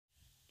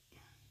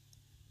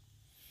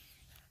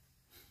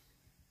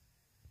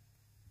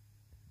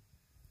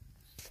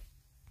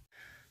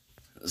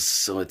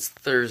So it's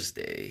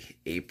Thursday,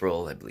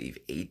 April, I believe,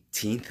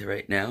 18th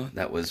right now.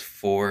 That was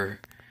well,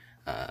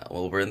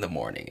 we're in the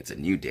morning. It's a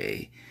new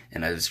day.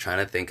 And I was trying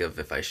to think of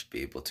if I should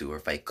be able to, or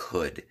if I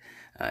could,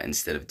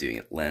 instead of doing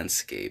it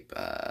landscape,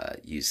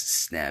 use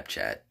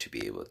Snapchat to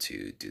be able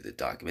to do the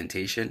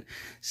documentation.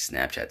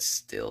 Snapchat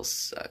still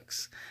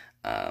sucks.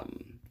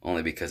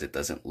 Only because it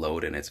doesn't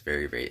load and it's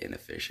very, very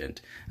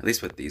inefficient. At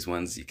least with these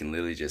ones, you can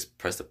literally just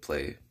press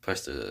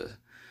the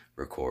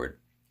record.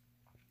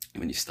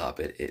 When you stop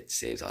it, it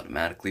saves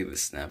automatically. With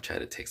Snapchat,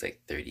 it takes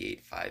like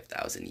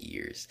 5,000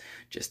 years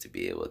just to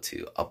be able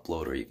to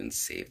upload or even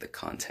save the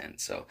content.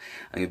 So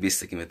I'm going to be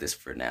sticking with this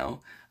for now.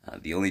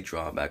 The only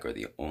drawback or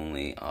the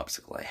only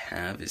obstacle I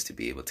have is to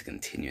be able to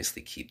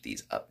continuously keep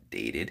these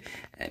updated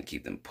and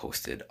keep them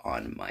posted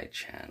on my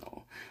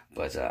channel.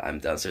 But I'm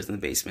downstairs in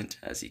the basement,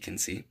 as you can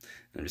see.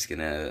 I'm just going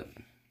to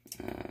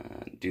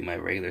do my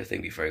regular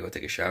thing before I go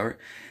take a shower.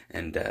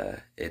 And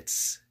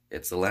it's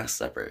the Last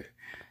Supper.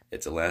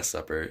 It's a Last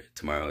Supper.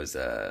 Tomorrow is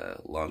a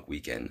long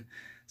weekend.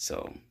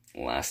 So,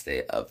 last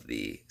day of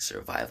the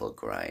survival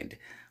grind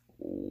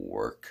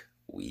work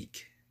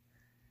week.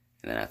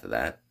 And then after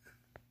that,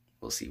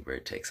 we'll see where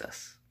it takes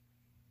us.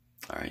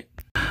 Alright.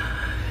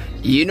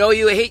 You know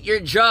you hate your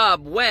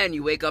job when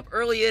you wake up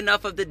early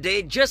enough of the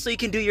day just so you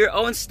can do your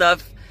own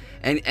stuff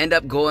and end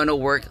up going to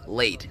work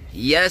late.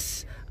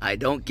 Yes, I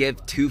don't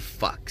give two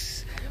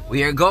fucks.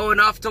 We are going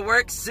off to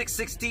work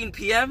 6:16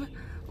 p.m.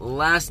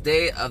 Last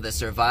day of the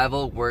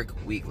survival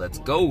work week. Let's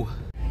go.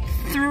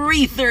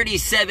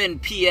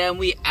 3:37 p.m.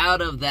 We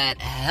out of that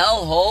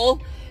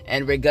hellhole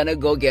and we're gonna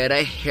go get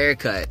a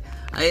haircut.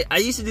 I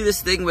used to do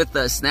this thing with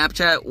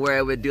Snapchat where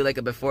I would do like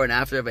a before and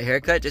after of a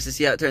haircut just to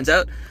see how it turns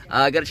out.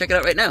 I gotta check it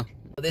out right now.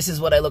 This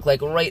is what I look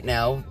like right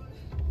now.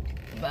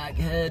 Back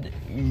head.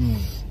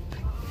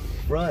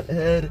 Front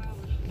head.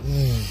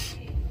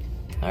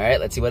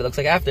 Alright, let's see what it looks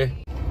like after.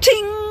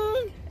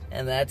 Ching!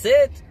 And that's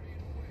it.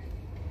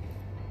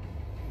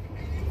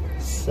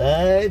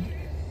 Side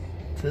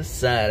to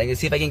side. I'm gonna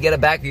see if I can get a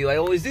back view. I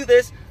always do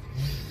this.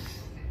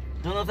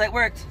 Don't know if that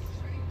worked.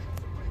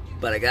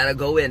 But I gotta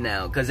go in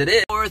now, because it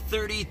is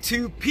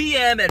 4:32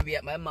 p.m. and we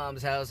at my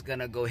mom's house,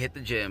 gonna go hit the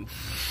gym.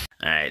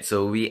 Alright,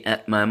 so we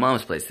at my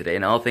mom's place today,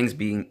 and all things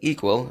being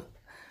equal,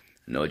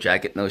 no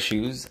jacket, no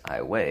shoes,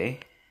 I weigh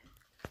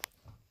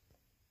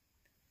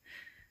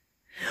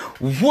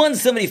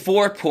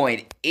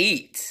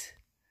 174.8.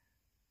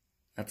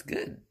 That's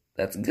good.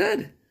 That's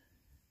good.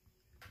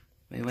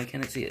 Maybe why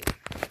can't I see it?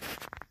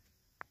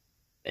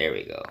 There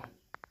we go.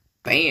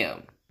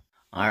 Bam!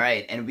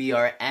 Alright, and we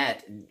are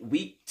at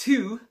week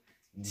 2,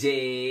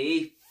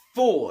 day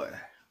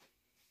 4.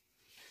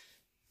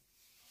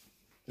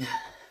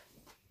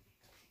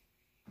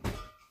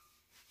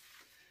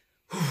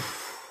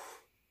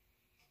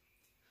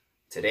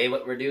 Today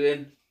what we're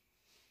doing?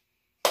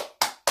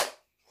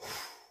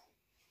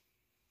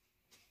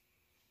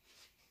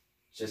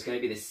 It's just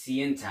gonna be the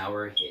CN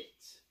Tower hit.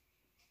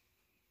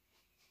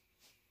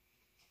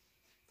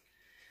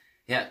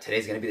 Yeah,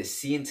 today's gonna be the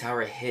CN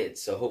Tower hit,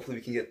 so hopefully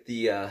we can get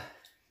the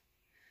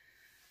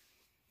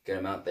get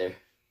him out there.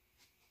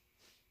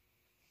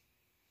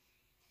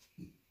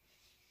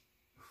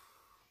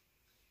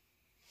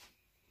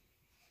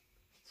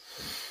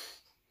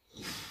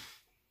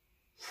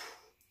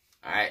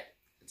 Alright,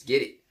 let's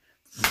get it.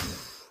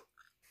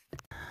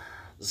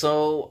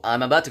 So,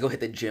 I'm about to go hit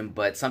the gym,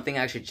 but something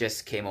actually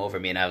just came over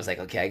me and I was like,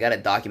 okay, I gotta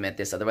document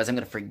this, otherwise I'm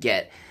gonna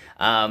forget.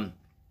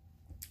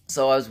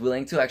 So I was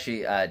willing to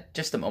actually,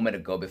 just a moment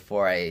ago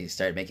before I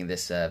started making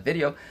this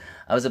video,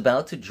 I was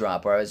about to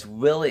drop, or I was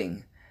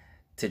willing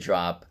to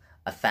drop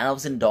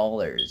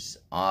 $1,000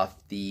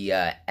 off the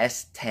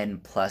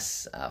S10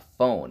 Plus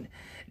phone.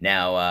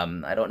 Now,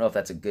 I don't know if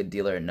that's a good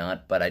deal or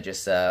not, but I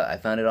just, I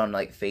found it on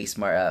like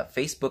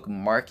Facebook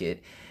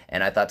Market,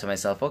 and I thought to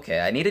myself,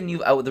 okay, I need a new,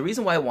 the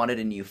reason why I wanted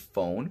a new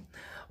phone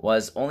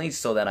was only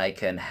so that I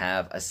can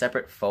have a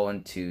separate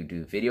phone to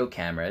do video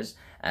cameras,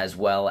 as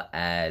well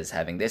as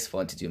having this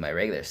phone to do my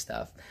regular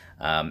stuff.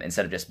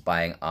 Instead of just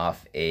buying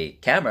off a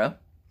camera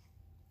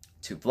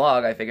to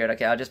vlog, I figured,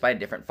 okay, I'll just buy a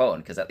different phone,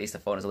 because at least the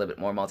phone is a little bit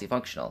more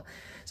multifunctional.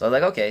 So I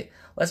was like, okay,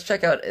 let's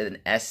check out an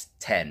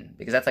S10,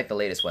 because that's like the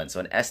latest one.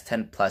 So an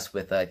S10 Plus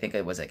with, I think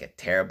it was like a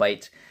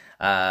terabyte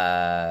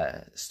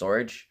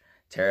storage.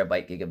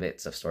 Terabyte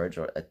gigabytes of storage,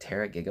 or a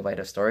gigabyte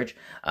of storage,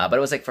 but it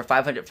was like for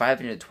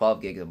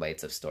 512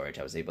 gigabytes of storage.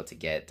 I was able to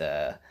get,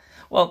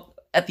 well,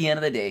 at the end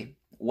of the day,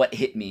 what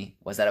hit me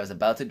was that I was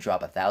about to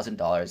drop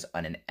 $1,000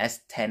 on an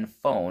S10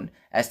 phone,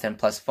 S10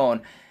 Plus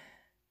phone,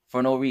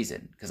 for no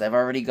reason, because I've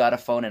already got a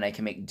phone and I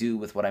can make do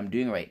with what I'm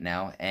doing right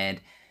now. And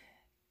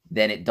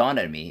then it dawned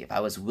on me, if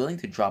I was willing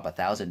to drop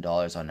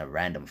 $1,000 on a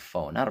random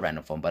phone, not a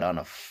random phone, but on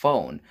a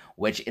phone,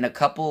 which in a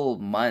couple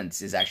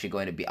months is actually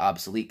going to be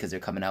obsolete because they're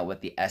coming out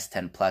with the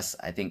S10 Plus,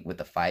 I think with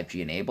the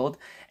 5G enabled,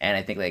 and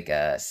I think like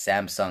a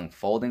Samsung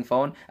folding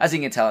phone. As you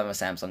can tell, I'm a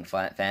Samsung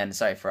fan.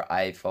 Sorry for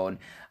iPhone,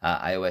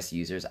 iOS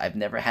users. I've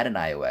never had an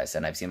iOS,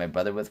 and I've seen my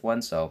brother with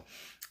one, so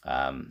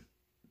I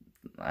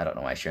don't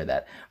know why I share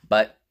that.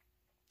 But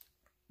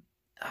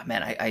oh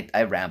man,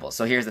 I ramble.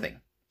 So here's the thing.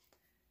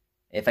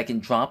 If I can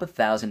drop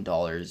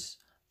 $1,000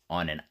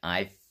 on an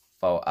iPhone,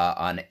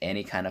 on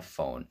any kind of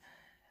phone,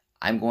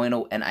 I'm going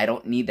to, and I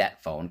don't need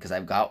that phone because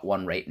I've got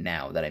one right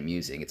now that I'm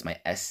using. It's my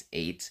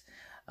S8.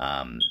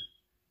 I'm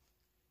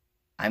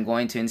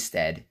going to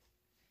instead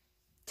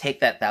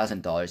take that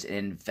 $1,000 and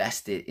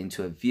invest it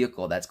into a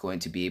vehicle that's going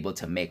to be able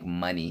to make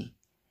money,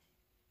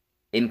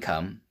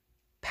 income,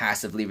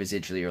 passively,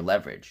 residually, or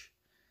leverage.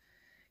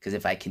 Because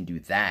if I can do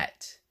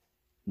that,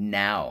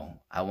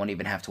 now I won't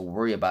even have to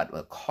worry about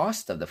the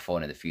cost of the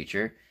phone in the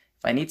future.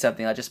 If I need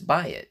something, I'll just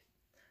buy it.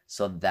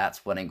 So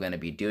that's what I'm going to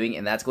be doing,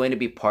 and that's going to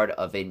be part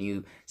of a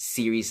new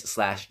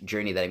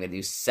series/journey that I'm going to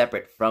do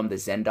separate from the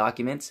Zen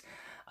documents.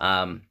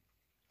 And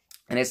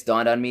it's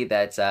dawned on me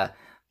that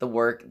the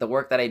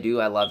work that I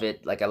do, I love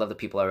it. Like, I love the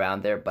people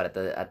around there, but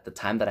at the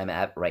time that I'm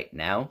at right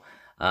now,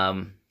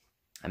 I'm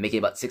making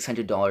about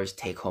 $600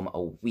 take home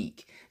a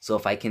week. So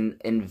if I can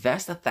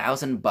invest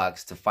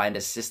 $1,000 to find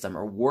a system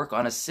or work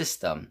on a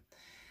system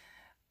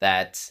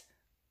that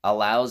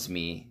allows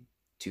me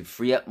to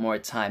free up more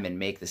time and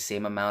make the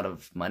same amount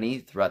of money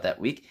throughout that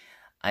week,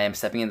 I am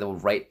stepping in the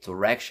right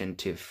direction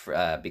to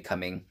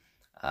becoming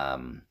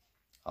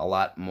a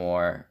lot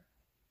more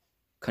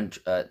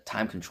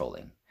time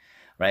controlling,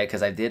 right?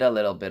 Because I did a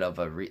little bit of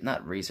a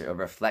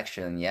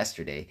reflection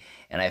yesterday,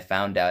 and I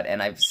found out,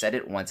 and I've said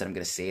it once, and I'm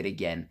going to say it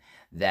again,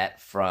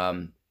 that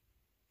from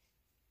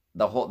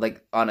the whole,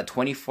 like, on a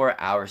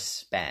 24-hour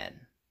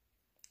span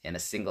in a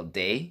single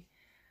day,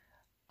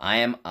 I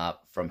am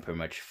up from pretty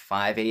much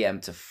 5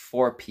 a.m. to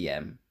 4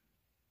 p.m.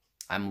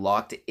 I'm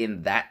locked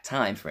in that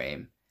time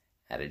frame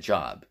at a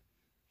job.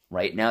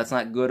 Right now, it's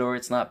not good or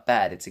it's not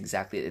bad.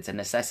 It's a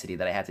necessity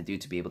that I have to do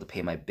to be able to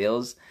pay my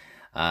bills,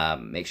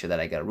 make sure that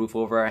I got a roof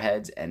over our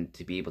heads, and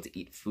to be able to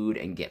eat food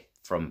and get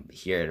from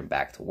here and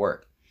back to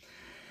work.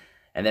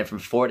 And then from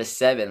 4 to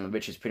 7,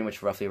 which is pretty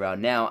much roughly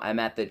around now,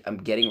 I'm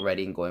getting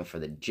ready and going for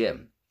the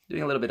gym.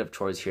 Doing a little bit of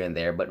chores here and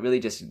there, but really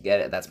just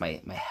that's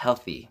my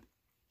healthy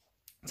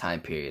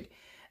time period.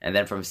 And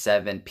then from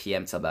 7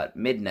 p.m. to about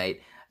midnight,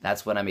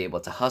 that's when I'm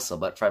able to hustle.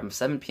 But from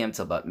 7 p.m.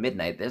 to about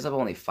midnight, there's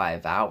only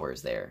 5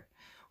 hours there.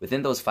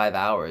 Within those 5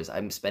 hours,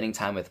 I'm spending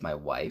time with my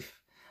wife.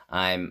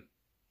 I'm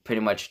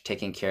pretty much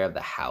taking care of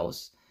the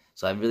house.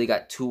 So I've really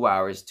got 2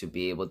 hours to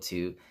be able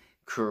to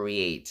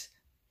create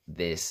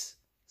this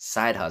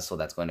side hustle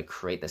that's going to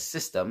create the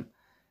system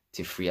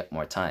to free up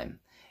more time.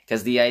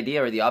 Because the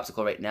idea, or the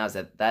obstacle right now, is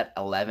that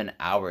 11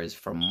 hours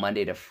from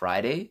Monday to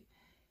Friday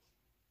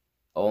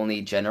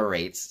only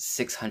generates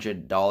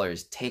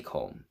 $600 take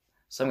home.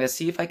 So I'm going to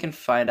see if I can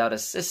find out a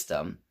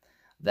system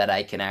that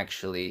I can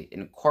actually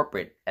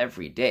incorporate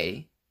every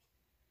day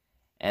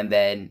and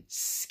then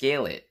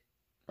scale it,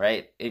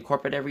 right?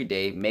 Incorporate every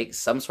day, make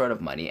some sort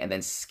of money, and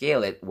then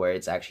scale it where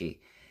it's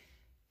actually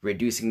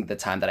reducing the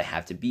time that I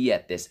have to be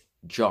at this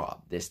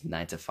job, this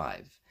 9 to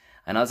 5.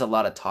 I know there's a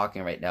lot of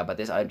talking right now,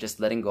 but I'm just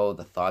letting go of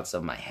the thoughts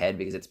of my head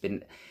because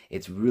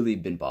it's really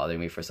been bothering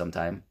me for some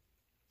time.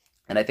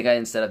 And I think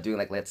instead of doing,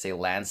 like, let's say,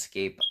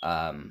 landscape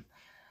vlogs,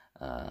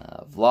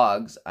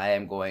 I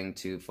am going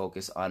to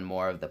focus on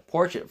more of the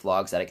portrait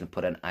vlogs that I can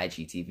put on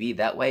IGTV.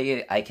 That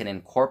way I can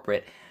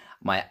incorporate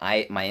my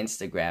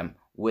Instagram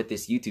with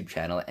this YouTube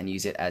channel and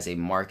use it as a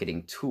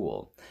marketing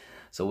tool.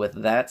 So with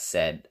that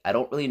said, I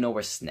don't really know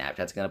where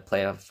Snapchat's going to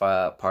play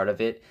a part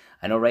of it.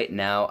 I know right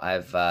now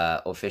I've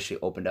officially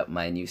opened up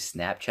my new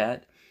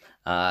Snapchat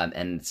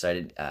and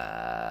started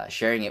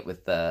sharing it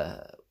with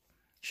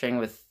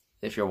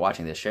if you're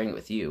watching this, sharing it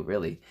with you,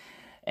 really.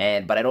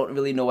 But I don't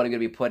really know what I'm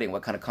going to be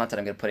what kind of content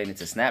I'm going to put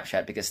into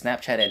Snapchat, because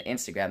Snapchat and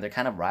Instagram, they're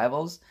kind of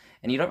rivals,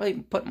 and you don't really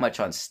put much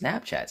on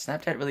Snapchat.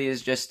 Snapchat really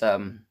is just, I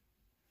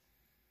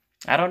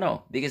don't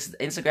know, because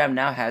Instagram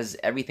now has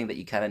everything that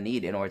you kind of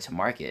need in order to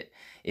market.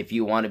 If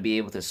you want to be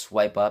able to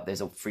swipe up, there's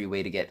a free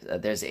way to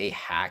get, there's a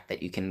hack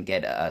that you can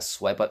get a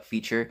swipe up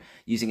feature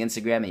using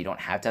Instagram, and you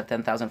don't have to have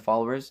 10,000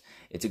 followers.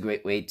 It's a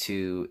great way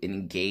to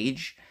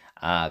engage,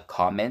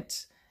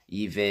 comment,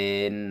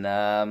 even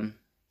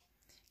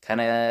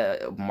kind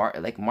of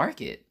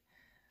market.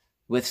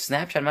 With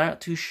Snapchat, I'm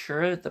not too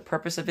sure the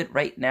purpose of it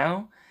right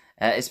now,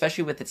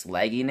 especially with its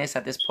lagginess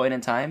at this point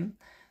in time.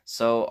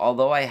 So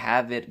although I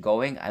have it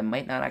going, I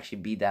might not actually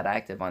be that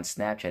active on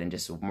Snapchat and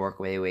just work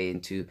my way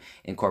into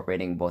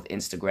incorporating both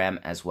Instagram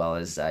as well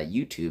as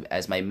YouTube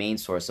as my main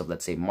source of,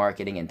 let's say,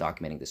 marketing and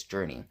documenting this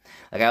journey.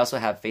 Like, I also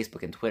have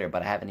Facebook and Twitter,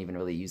 but I haven't even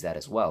really used that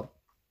as well.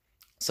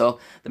 So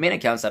the main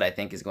accounts that I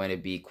think is going to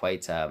be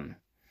quite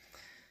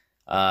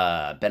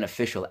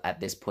beneficial at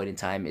this point in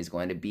time is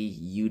going to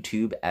be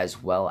YouTube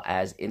as well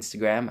as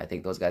Instagram. I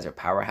think those guys are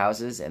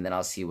powerhouses, and then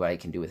I'll see what I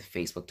can do with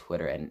Facebook,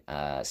 Twitter, and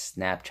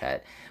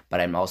Snapchat.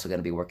 But I'm also going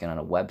to be working on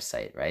a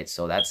website, right?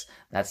 So that's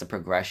the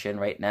progression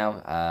right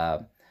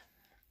now.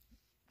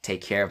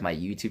 Take care of my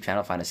YouTube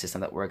channel, find a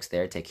system that works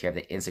there. Take care of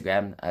the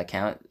Instagram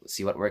account,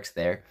 see what works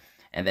there,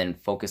 and then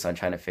focus on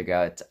trying to figure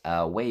out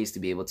ways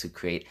to be able to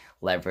create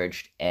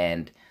leveraged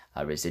and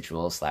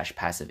residual /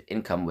 passive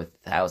income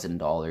with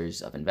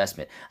 $1,000 of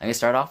investment. I'm gonna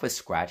start off with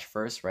scratch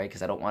first, right?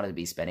 Because I don't want to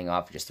be spending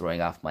off, just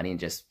throwing off money and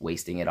just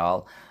wasting it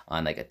all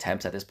on like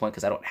attempts at this point,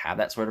 because I don't have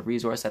that sort of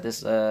resource at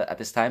this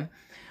time.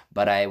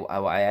 But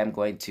I am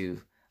going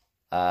to,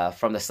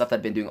 from the stuff that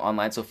I've been doing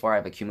online so far,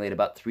 I've accumulated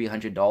about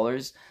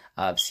 $300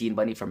 of seed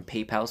money from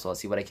PayPal, so I'll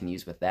see what I can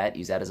use with that.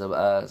 Use that as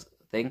a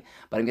thing.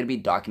 But I'm going to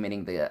be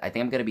documenting I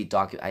am going to be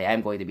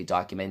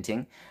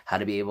documenting how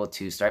to be able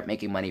to start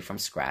making money from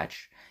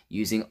scratch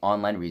using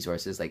online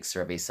resources like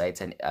survey sites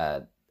and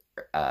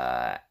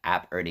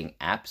app earning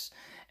apps.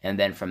 And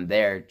then from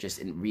there,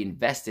 just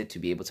reinvest it to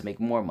be able to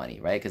make more money,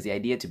 right? Because the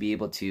idea to be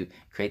able to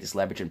create this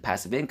leverage and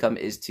passive income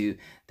is to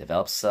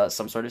develop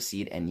some sort of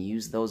seed and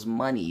use those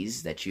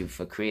monies that you've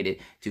created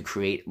to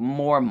create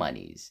more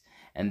monies.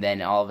 And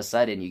then all of a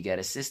sudden, you get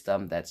a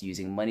system that's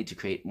using money to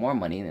create more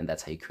money, and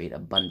that's how you create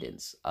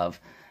abundance of,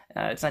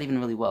 it's not even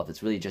really wealth,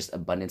 it's really just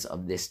abundance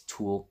of this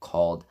tool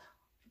called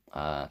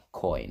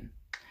coin.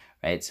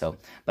 Right, so,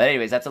 but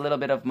anyways, that's a little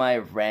bit of my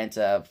rant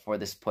for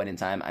this point in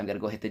time. I'm gonna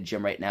go hit the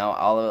gym right now.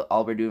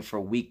 All we're doing for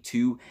week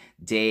 2,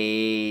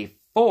 day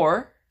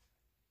 4,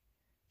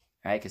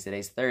 right? Because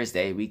today's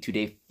Thursday. Week 2,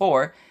 day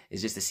 4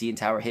 is just a CN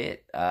Tower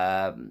hit.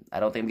 I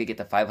don't think I'm gonna get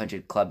the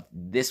 500 club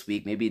this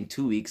week. Maybe in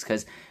 2 weeks,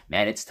 because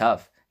man, it's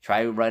tough.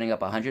 Try running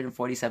up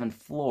 147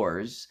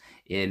 floors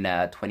in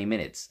 20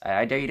 minutes.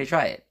 I dare you to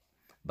try it.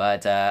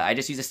 But I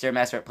just use a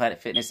Stairmaster at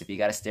Planet Fitness. If you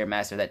got a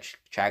Stairmaster that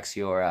tracks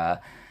your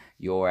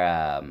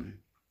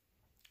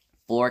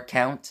floor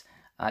count,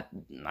 I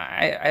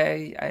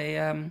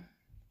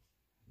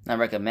not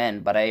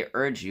recommend, but I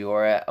urge you,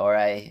 or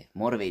I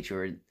motivate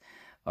you,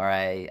 or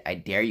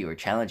I dare you or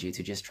challenge you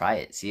to just try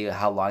it. See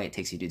how long it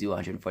takes you to do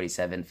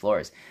 147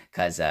 floors.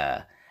 Because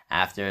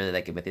after,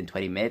 like, within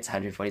 20 minutes,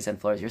 147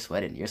 floors, you're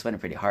sweating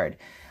pretty hard.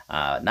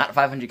 Not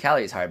 500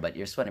 calories hard, but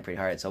you're sweating pretty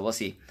hard. So we'll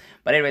see.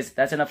 But anyways,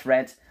 that's enough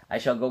rant. I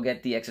shall go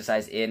get the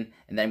exercise in,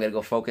 and then I'm gonna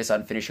go focus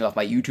on finishing off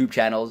my YouTube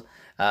channels.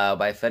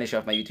 By finishing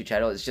off my YouTube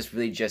channel, it's just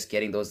really just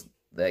getting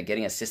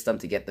getting a system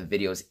to get the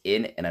videos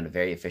in and at a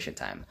very efficient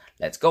time.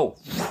 Let's go.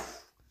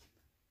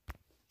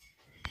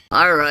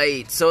 All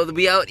right, so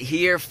we out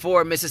here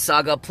for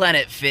Mississauga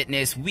Planet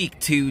Fitness week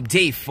 2,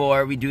 day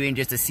 4. We're doing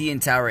just a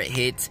CN Tower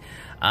hit,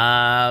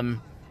 and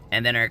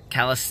then our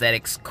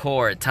calisthenics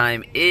core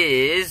time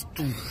is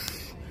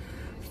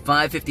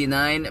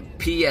 5:59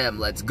 p.m.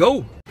 Let's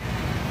go.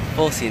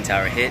 Full CN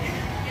Tower hit,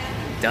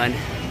 done.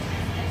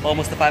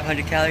 Almost to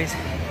 500 calories.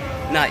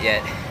 Not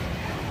yet.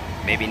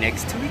 Maybe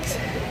next 2 weeks.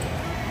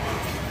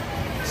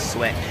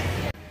 Sweat.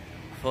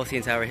 Full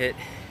CN Tower hit.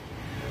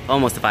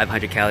 Almost to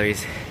 500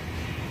 calories.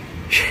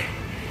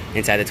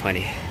 Inside the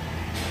 20.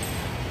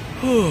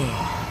 Whew.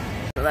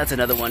 So that's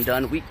another one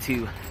done. Week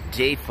 2,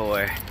 day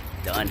 4,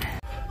 done.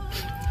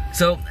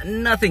 So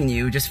nothing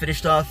new. Just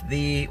finished off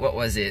the, what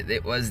was it?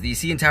 It was the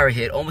CN Tower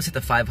hit. Almost hit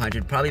the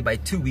 500. Probably by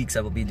 2 weeks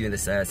I will be doing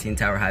this CN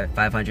Tower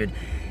 500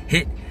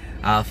 hit.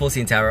 Full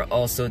CN Tower.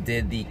 Also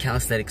did the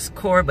calisthenics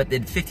core, but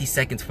did 50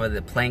 seconds for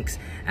the planks,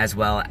 as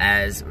well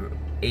as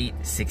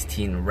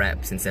 816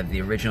 reps instead of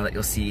the original that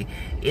you'll see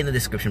in the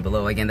description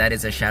below. Again, that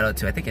is a shout out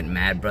to, I think,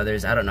 Mad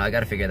Brothers. I don't know, I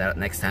gotta figure that out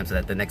next time so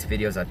that the next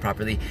videos I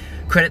properly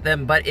credit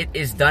them. But it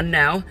is done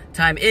now.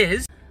 Time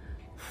is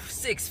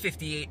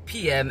 6:58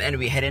 p.m. and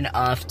we're heading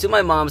off to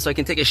my mom so I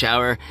can take a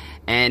shower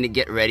and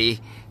get ready,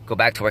 go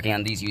back to working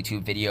on these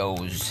YouTube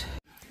videos.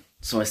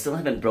 So I still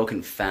haven't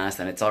broken fast,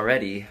 and it's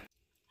already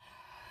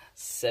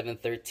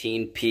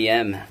 7:13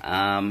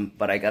 p.m.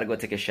 But I gotta go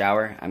take a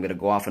shower. I'm gonna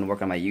go off and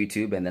work on my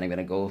YouTube, and then I'm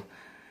gonna go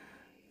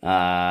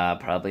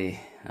probably,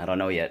 I don't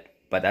know yet,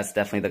 but that's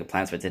definitely the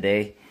plans for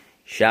today.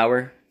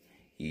 Shower,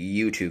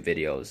 YouTube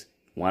videos.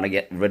 Want to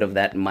get rid of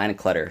that mind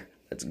clutter.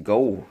 Let's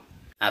go.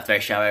 After I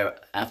shower,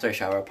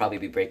 I'll probably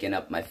be breaking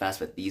up my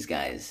fast with these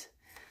guys.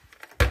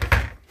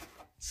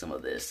 Some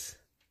of this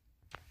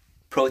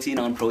protein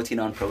on protein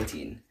on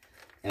protein,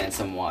 and then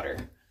some water.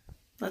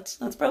 That's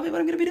probably what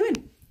I'm gonna be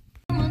doing.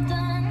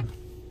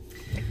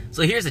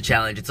 So here's the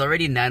challenge. It's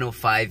already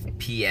 9:05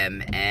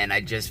 p.m. and I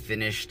just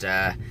finished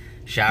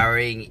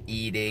showering,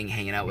 eating,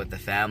 hanging out with the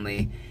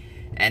family,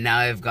 and now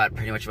I've got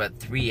pretty much about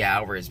 3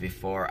 hours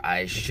before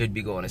I should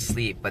be going to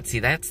sleep. But see,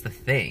 that's the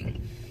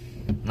thing.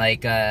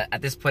 Like,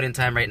 at this point in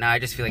time right now, I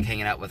just feel like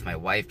hanging out with my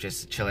wife,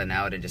 just chilling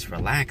out and just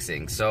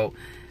relaxing. So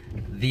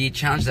the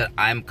challenge that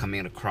I'm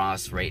coming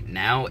across right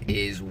now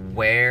is,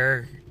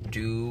 where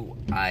do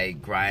I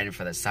grind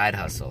for the side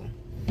hustle?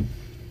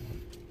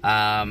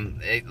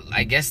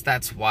 I guess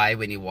that's why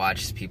when you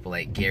watch people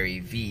like Gary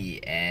Vee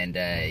and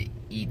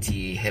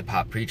E.T. Hip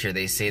Hop Preacher,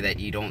 they say that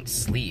you don't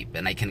sleep,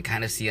 and I can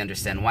kind of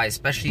understand why,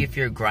 especially if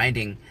you're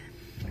grinding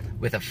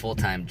with a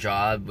full-time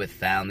job, with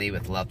family,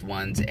 with loved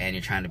ones, and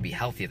you're trying to be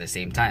healthy at the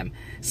same time.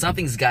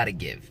 Something's got to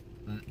give.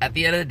 At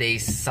the end of the day,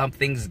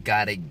 something's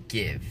got to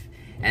give.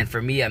 And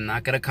for me, I'm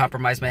not going to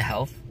compromise my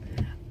health.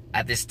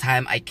 At this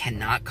time, I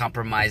cannot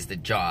compromise the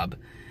job,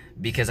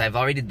 because I've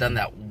already done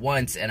that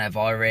once, and I've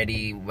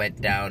already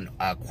went down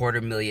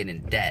 $250,000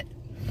 in debt.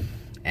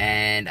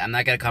 and I'm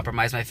not going to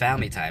compromise my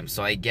family time.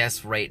 So I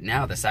guess right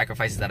now the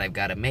sacrifices that I've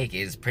got to make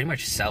is pretty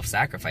much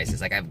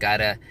self-sacrifices. Like, I've got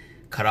to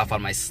cut off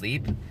on my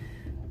sleep.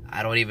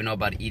 I don't even know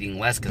about eating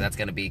less, because that's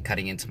going to be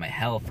cutting into my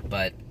health,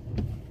 but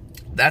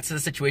that's the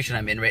situation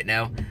I'm in right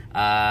now.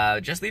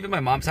 Just leaving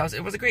my mom's house,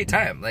 it was a great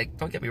time. Like,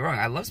 don't get me wrong,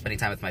 I love spending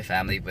time with my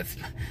family, with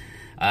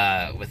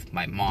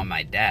my mom,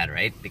 my dad,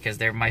 right? Because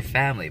they're my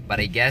family. But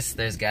I guess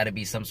there's got to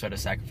be some sort of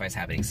sacrifice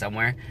happening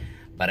somewhere.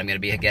 But I'm gonna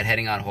be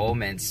heading on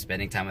home and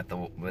spending time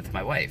with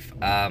my wife.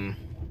 I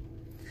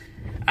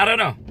don't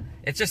know.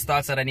 It's just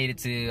thoughts that I needed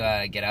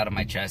to get out of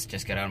my chest,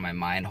 just get out of my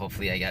mind.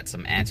 Hopefully, I got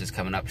some answers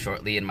coming up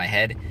shortly in my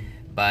head.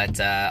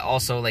 But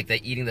also, like, the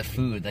eating the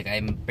food. Like,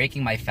 I'm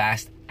breaking my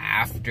fast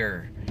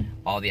after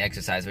all the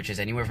exercise, which is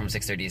anywhere from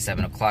 6:30 to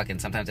 7 o'clock. And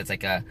sometimes it's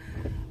like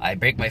I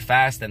break my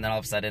fast, and then all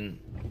of a sudden,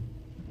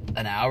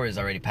 an hour has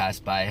already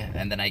passed by,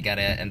 and then I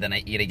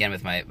eat again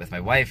with my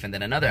wife, and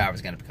then another hour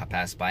is gonna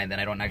pass by, and then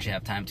I don't actually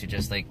have time to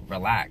just like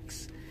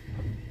relax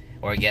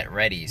or get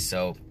ready.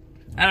 So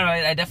I don't know.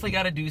 I definitely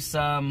got to do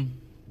some.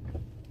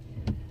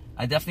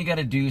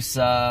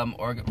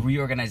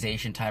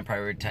 Reorganization, time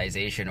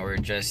prioritization, or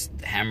just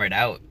hammer it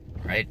out,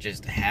 right?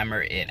 Just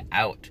hammer it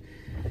out.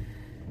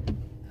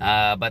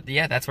 But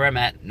yeah, that's where I'm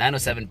at.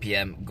 9:07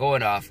 p.m.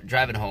 Going off,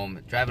 driving home,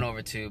 driving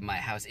over to my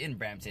house in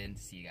Brampton.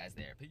 See you guys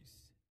there. Peace.